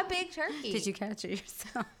 A big turkey. Did you catch it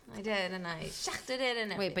yourself? I did, and I shafted it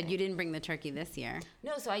and Wait, but you didn't bring the turkey this year?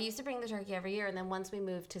 No, so I used to bring the turkey every year, and then once we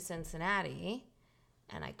moved to Cincinnati,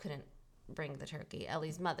 and I couldn't bring the turkey,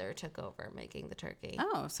 Ellie's mother took over making the turkey.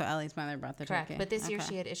 Oh, so Ellie's mother brought the Correct. turkey. But this year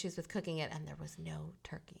she had issues with cooking it, and there was no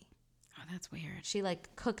turkey. Oh, that's weird. She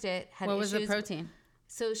like cooked it. Had What issues. was the protein?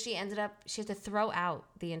 So she had to throw out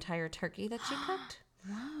the entire turkey that she cooked.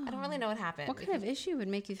 Wow. I don't really know what happened. What kind of issue would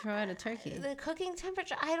make you throw out a turkey? The cooking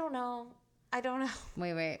temperature? I don't know.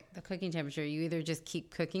 Wait. The cooking temperature. You either just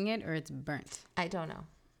keep cooking it or it's burnt. I don't know.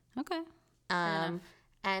 Okay.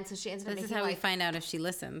 And so she ended up This is making how we find out if she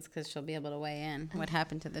listens, because she'll be able to weigh in what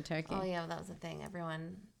happened to the turkey. Oh yeah, that was the thing.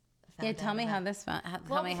 Everyone. Yeah, tell me how this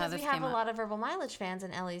Well, because we have a lot of verbal mileage fans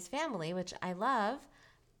in Ellie's family, which I love.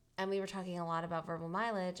 And we were talking a lot about verbal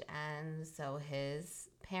mileage. And so his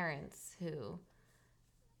parents, who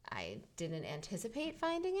I didn't anticipate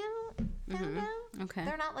finding out, found out. Okay.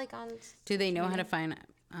 They're not like on... Do they know how to find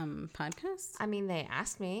podcasts? I mean, they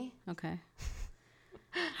asked me. Okay.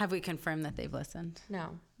 Have we confirmed that they've listened?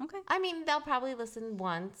 No. Okay. I mean, they'll probably listen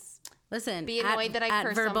once. Listen, Be annoyed that I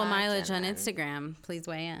curse so verbal much mileage on and then- Instagram. Please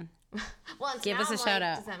weigh in. Well, Give now us a I'm shout like,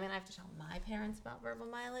 out. Does that mean I have to tell my parents about verbal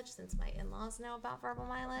mileage since my in-laws know about verbal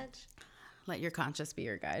mileage? Let your conscience be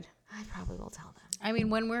your guide. I probably will tell them. I mean,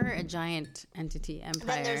 when we're a giant entity empire,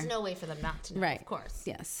 Then there's no way for them not to know, right? Of course.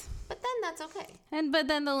 Yes. But then that's okay. But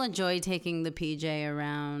then they'll enjoy taking the PJ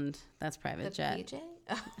around. That's private jet. PJ?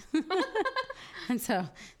 And so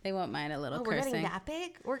they won't mind a little Oh, we're cursing. getting that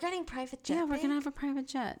big? We're getting private jet. Yeah, we're big? gonna have a private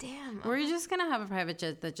jet. Damn. We're just gonna have a private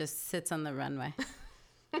jet that just sits on the runway,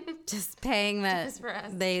 just paying that Just for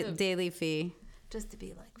us, daily fee. Just to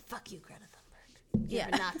be like, fuck you, Greta Thunberg. You're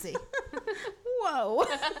a Nazi. Whoa.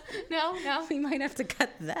 No. We might have to cut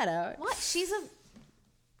that out. What? She's a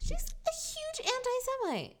huge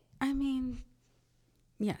anti-Semite. I mean,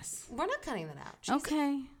 yes. We're not cutting that out.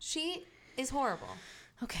 Okay. She is horrible.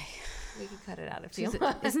 Okay. We could cut it out if you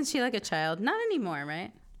want. Isn't she like a child? Not anymore,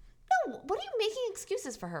 right? No, what are you making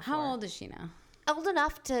excuses for her for? How old is she now? Old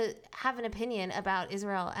enough to have an opinion about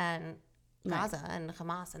Israel and Gaza and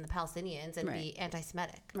Hamas and the Palestinians and be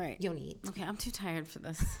anti-Semitic. Right. Yonit. Okay, I'm too tired for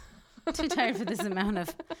this. Too tired for this amount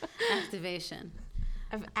of activation.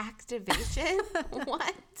 Of activation?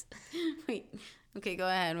 What? Wait. Okay, go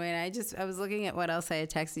ahead. Wait, I was looking at what else I had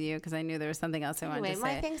texted you because I knew there was something else I wanted to say.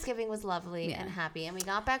 My Thanksgiving was lovely and happy, and we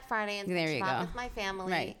got back Friday and there spent time with my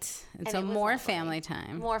family. Right. And it so was more lovely. family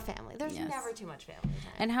time. More family. There's never too much family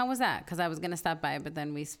time. And how was that? Because I was going to stop by, but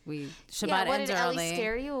then we Shabbat what, ends did early. Ellie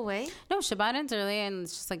scare you away? No, Shabbat ends early, and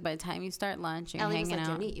it's just like by the time you start lunch, you're Ellie was hanging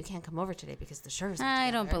like, out. Yonit, you can't come over today because the Shurs are I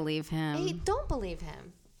together. don't believe him. Hey, don't believe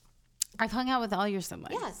him. I've hung out with all your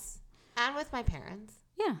siblings. Yes. And with my parents.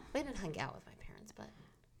 Yeah. We didn't hang out with my parents, but...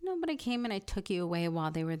 No, but I came and I took you away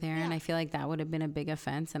while they were there, and I feel like that would have been a big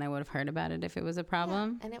offense, and I would have heard about it if it was a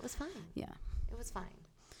problem. Yeah, and it was fine. Yeah. It was fine.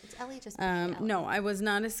 It's Ellie just... Ellie. No, I was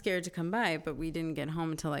not as scared to come by, but we didn't get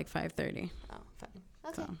home until like 5:30. Oh, fine.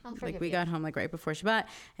 Okay, So, I'll forgive like we you. got home like right before Shabbat,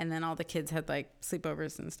 and then all the kids had like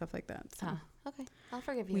sleepovers and stuff like that. So Okay, I'll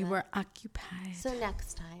forgive you. we then. were occupied. So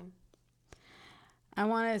next time. I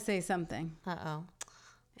want to say something. Uh-oh.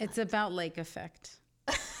 It's about lake effect.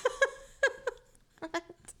 What?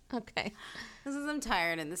 Okay. I'm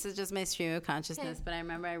tired, and this is just my stream of consciousness, but I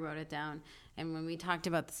remember I wrote it down. And when we talked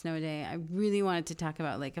about the snow day, I really wanted to talk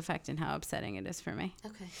about lake effect and how upsetting it is for me.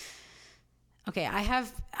 Okay, I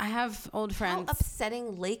have old friends. How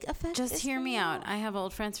upsetting lake effect Just is hear for me you? out. I have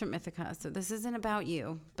old friends from Ithaca, so this isn't about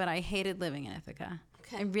you, but I hated living in Ithaca.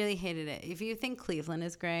 Okay. I really hated it. If you think Cleveland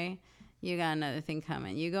is gray, you got another thing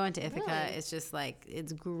coming. You go into Ithaca, Really? it's just like,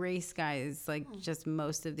 it's gray skies, like just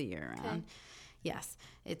most of the year round. Okay. Yes,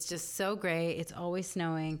 it's just so gray. It's always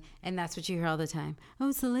snowing, and that's what you hear all the time. Oh,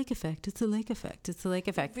 it's the lake effect. It's the lake effect. It's the lake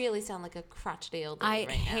effect. You really sound like a crotchety old I lady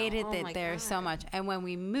right hated now. it there so much. And when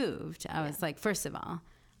we moved, I was like, first of all,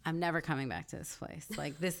 I'm never coming back to this place.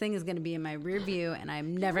 Like, this thing is going to be in my rear view, and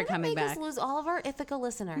I'm never coming back. Make us lose all of our Ithaca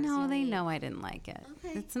listeners. No, they know I didn't like it.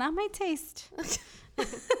 Okay. It's not my taste.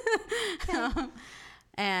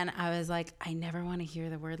 And I was like, I never want to hear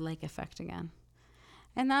the word lake effect again.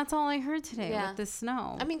 And that's all I heard today with the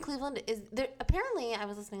snow. I mean, Cleveland is there. Apparently, I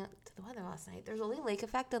was listening to the weather last night. There's only lake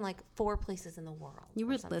effect in like 4 places in the world. You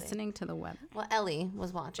were listening to the weather? Well, Ellie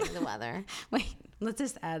was watching the weather. Wait, let's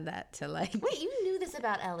just add that to like. Wait, you knew this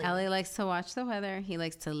about Ellie? Ellie likes to watch the weather. He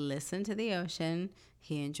likes to listen to the ocean.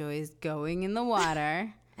 He enjoys going in the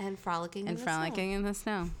water and frolicking in the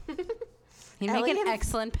snow. He'd Ellie make an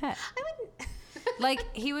excellent pet. I would.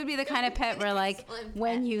 Like, he would be the kind of pet where, like,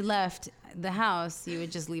 when you left the house, you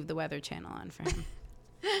would just leave the Weather Channel on for him.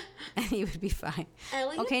 And he would be fine.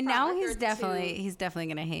 Ellie Okay, now he's definitely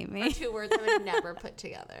going to hate me. 2 words I would never put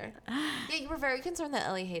together. Yeah, you were very concerned that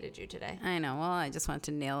Ellie hated you today. I know. Well, I just want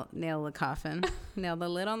to nail the coffin. Nail the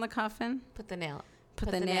lid on the coffin. Put the nail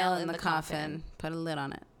in the coffin. Put a lid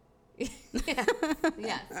on it. Yes. But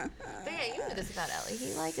yeah, you knew this about Ellie.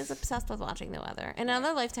 He like is obsessed with watching the weather. In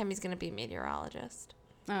another lifetime, he's going to be a meteorologist.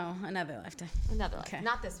 Oh, another lifetime. Another lifetime.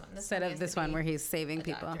 Not this one. Instead of this one where he's saving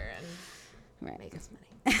people. And make us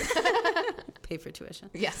money. Pay for tuition.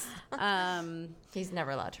 Yes. He's never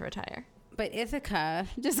allowed to retire. But Ithaca,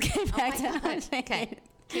 just get back to okay.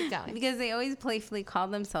 Keep going. Because they always playfully call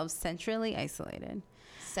themselves centrally isolated.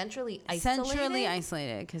 Centrally isolated? Centrally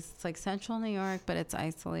isolated, because it's like central New York, but it's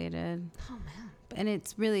isolated. Oh, man. And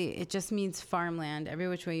it's really, it just means farmland every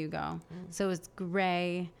which way you go. So it's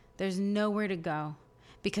gray. There's nowhere to go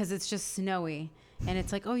because it's just snowy. And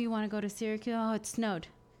it's like, oh, you want to go to Syracuse? Oh, it snowed.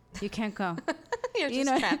 You can't go. You're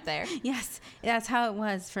just trapped there. Yes. That's how it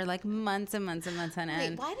was for like months and months and months on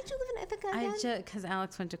end. Wait, why did you live in Ithaca again? Because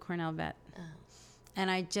Alex went to Cornell Vet. Oh. And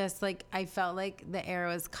I just like, I felt like the air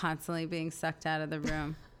was constantly being sucked out of the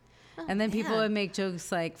room. And then people would make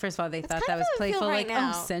jokes like, first of all, they thought that was playful, like,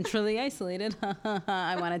 oh, centrally isolated.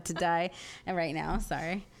 I wanted to die. And right now,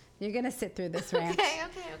 sorry, you're going to sit through this rant.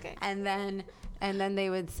 Okay. And then they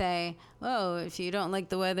would say, oh, if you don't like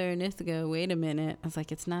the weather in Ithaca, wait a minute. I was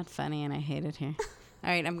like, it's not funny and I hate it here. All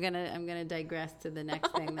right, I'm gonna digress to the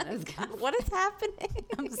next thing that I was gonna. What is happening?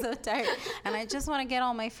 I'm so tired, and I just want to get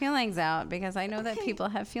all my feelings out because I know that people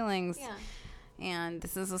have feelings. Yeah. And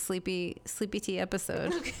this is a sleepy tea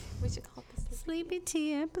episode. Okay. We should call it the sleepy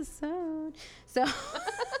tea episode. So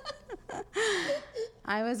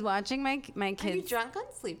I was watching my kids. Are you drunk on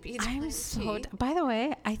sleepy tea? I'm so. By the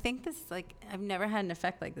way, I think this like I've never had an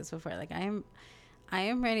effect like this before. Like I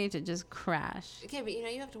am ready to just crash. Okay, but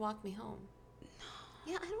you have to walk me home.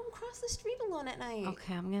 Yeah, I don't cross the street alone at night.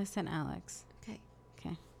 Okay, I'm gonna send Alex. Okay.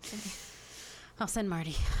 I'll send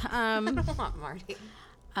Marty. I don't want Marty.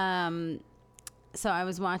 So I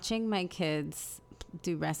was watching my kids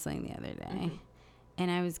do wrestling the other day, and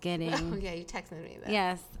I was getting. Oh yeah, you texted me that.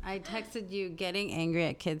 Yes, I texted you getting angry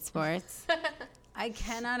at kids sports. I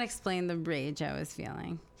cannot explain the rage I was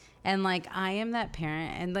feeling. And, like, I am that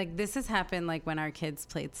parent. And, like, this has happened, like, when our kids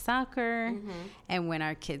played soccer and when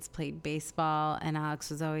our kids played baseball. And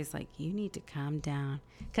Alex was always like, you need to calm down.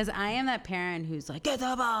 Because I am that parent who's like, get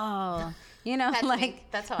the ball. You know, That's like. me.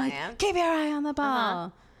 That's how I am. Keep your eye on the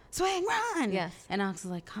ball. Swing, run. Yes. And Alex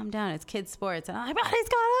was like, calm down. It's kids' sports. And I'm like, Ronnie's got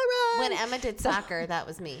to run. When Emma did soccer, that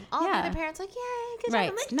was me. All the other parents like, yay, good job.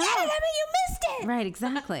 I'm like, No. Emma, you missed it. Right,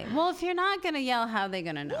 exactly. Well, if you're not going to yell, how are they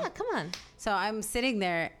going to know? Yeah, come on. So I'm sitting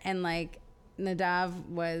there and like Nadav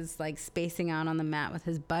was like spacing out on the mat with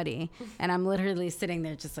his buddy. And I'm literally sitting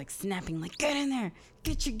there just like snapping, like, get in there.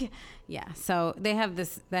 Yeah. So they have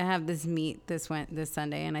this meet this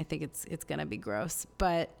Sunday. And I think it's going to be gross.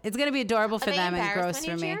 But it's going to be adorable for them and gross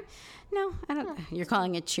for me. No, I don't. Oh. You're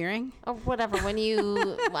calling it cheering? Or whatever. When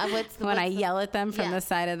you, when I yell at them from the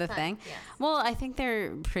side of the thing? Yes. Well, I think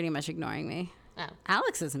they're pretty much ignoring me. Oh.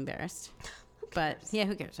 Alex is embarrassed. But yeah,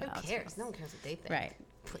 who cares? Who cares? No one cares what they think. Right.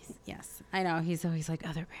 Please. Yes. I know. He's always like,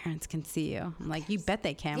 other parents can see you. I'm like, you bet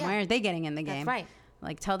they can. Yeah. Why aren't they getting in the game? That's right.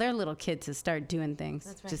 Like, tell their little kid to start doing things.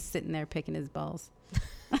 That's right. Just sitting there picking his balls.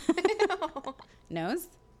 Nose?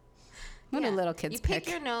 What do Yeah. little kids You pick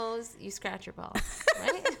your nose, you scratch your balls,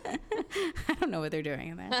 right? I don't know what they're doing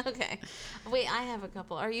in there. Okay. Wait, I have a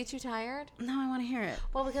couple. Are you too tired? No, I want to hear it.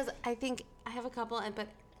 Well, because I think I have a couple, but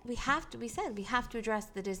we have to address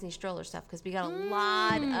the Disney stroller stuff because we got a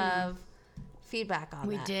lot of feedback on that.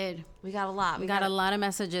 We did. We got a lot. We got a lot of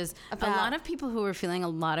messages. A lot of people who were feeling a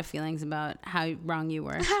lot of feelings about how wrong you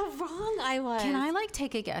were. How wrong I was. Can I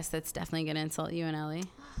take a guess that's definitely going to insult you and Ellie?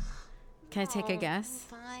 Can I take a guess?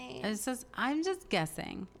 Fine. I'm just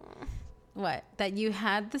guessing. What? That you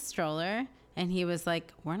had the stroller and he was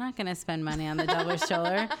like, we're not going to spend money on the double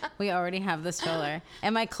stroller. We already have the stroller.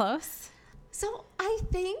 Am I close? So I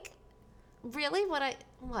think really what?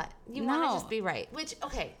 You want to just be right. Which,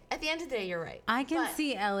 okay, at the end of the day, you're right. I can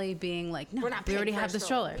see Ellie being like, no, we already have the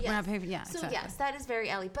stroller. Yes. We're not paying for So exactly. yes, that is very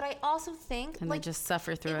Ellie. But I also think And they just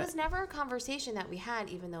suffer through it. It was never a conversation that we had,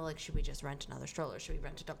 even though should we just rent another stroller? Should we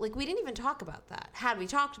rent a double? We didn't even talk about that. Had we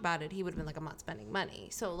talked about it, he would have been like, I'm not spending money.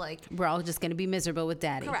 So we're all just going to be miserable with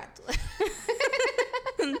daddy. Correct.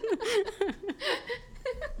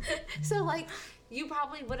 So you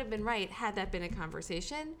probably would have been right had that been a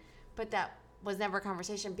conversation, but that was never a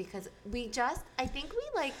conversation because I think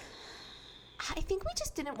we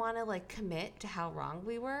just didn't want to commit to how wrong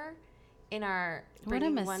we were in our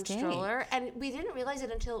bringing one stroller, and we didn't realize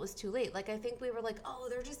it until it was too late. I think we were like, oh,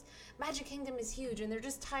 they're just Magic Kingdom is huge and they're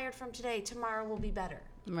just tired from today. Tomorrow will be better.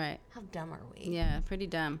 Right. How dumb are we? Yeah, pretty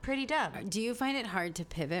dumb. Pretty dumb. Do you find it hard to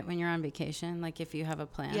pivot when you're on vacation? If you have a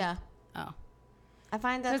plan? Yeah. Oh. I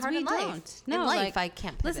find that hard in life. No, in life, I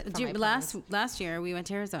can't pivot listen, from my plans. last year we went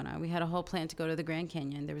to Arizona. We had a whole plan to go to the Grand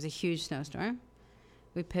Canyon. There was a huge snowstorm.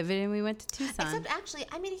 We pivoted and we went to Tucson. Except actually,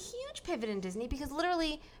 I made a huge pivot in Disney because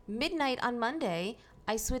literally midnight on Monday,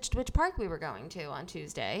 I switched which park we were going to on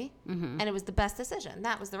Tuesday, and it was the best decision.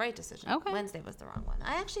 That was the right decision. Okay. Wednesday was the wrong one.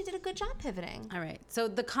 I actually did a good job pivoting. All right. So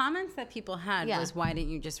the comments that people had was, why didn't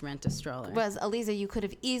you just rent a stroller? Was, Aliza, you could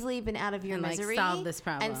have easily been out of your misery. solved this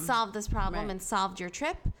problem. And solved this problem Right. and solved your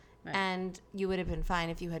trip. Right. And you would have been fine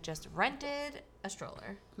if you had just rented a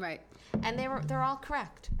stroller. Right. And they're all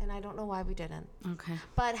correct. And I don't know why we didn't. Okay.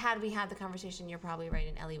 But had we had the conversation, you're probably right.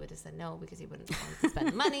 And Ellie would have said no because he wouldn't want to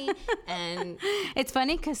spend money. And it's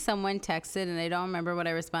funny because someone texted and I don't remember what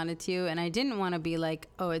I responded to. And I didn't want to be like,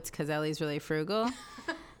 oh, it's because Ellie's really frugal.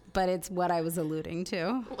 But it's what I was alluding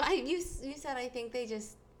to. you said, I think they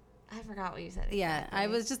just, I forgot what you said. Yeah, I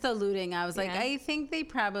was just alluding. I was like, I think they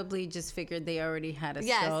probably just figured they already had a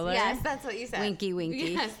stroller. Yes, that's what you said. Winky,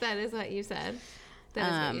 winky. Yes, that is what you said. That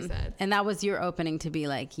is what you said. And that was your opening to be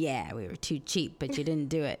like, yeah, we were too cheap, but you didn't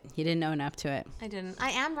do it. You didn't own up to it. I didn't.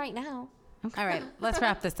 I am right now. Okay. All right, let's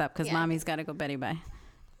wrap this up because Mommy's got to go Betty bye.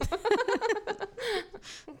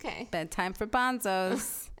 Okay. Bedtime for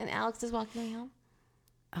bonzos. And Alex is walking me home.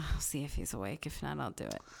 I'll see if he's awake. If not, I'll do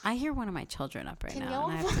it. I hear one of my children up right Can now.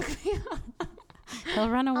 you walk me home? He'll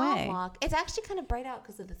run away. I'll walk. It's actually kind of bright out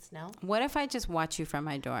because of the snow. What if I just watch you from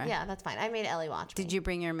my door? Yeah, that's fine. I made Ellie watch me. Did you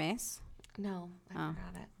bring your mace? No, I forgot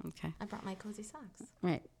it. Okay. I brought my cozy socks.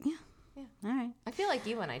 Right. Yeah. Yeah. All right. I feel like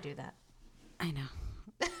you when I do that. I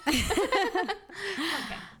know. Okay.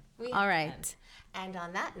 All right. And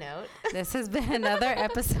on that note, This has been another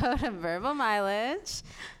episode of Verbal Mileage.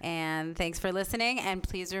 And thanks for listening. And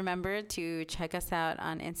please remember to check us out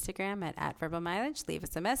on Instagram at Verbal Mileage. Leave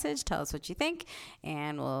us a message. Tell us what you think.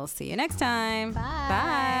 And we'll see you next time.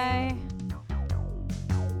 Bye.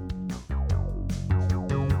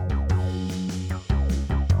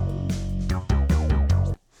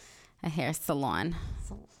 A hair salon.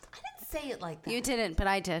 so, I didn't say it like that. You didn't, but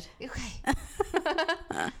I did.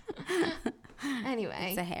 Okay. Anyway.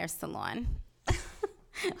 It's a hair salon.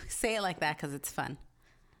 Say it like that because it's fun.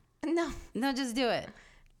 No. No, just do it.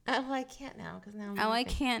 Well, I can't now because now I'm Oh, I laughing.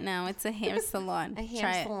 can't now. It's a hair salon. A hair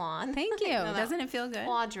Try it. salon. Thank you. No, no. Doesn't it feel good?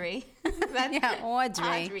 Audrey. Yeah,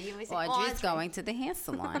 Audrey. Audrey. You always say Audrey's Audrey. going to the hair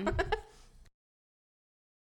salon.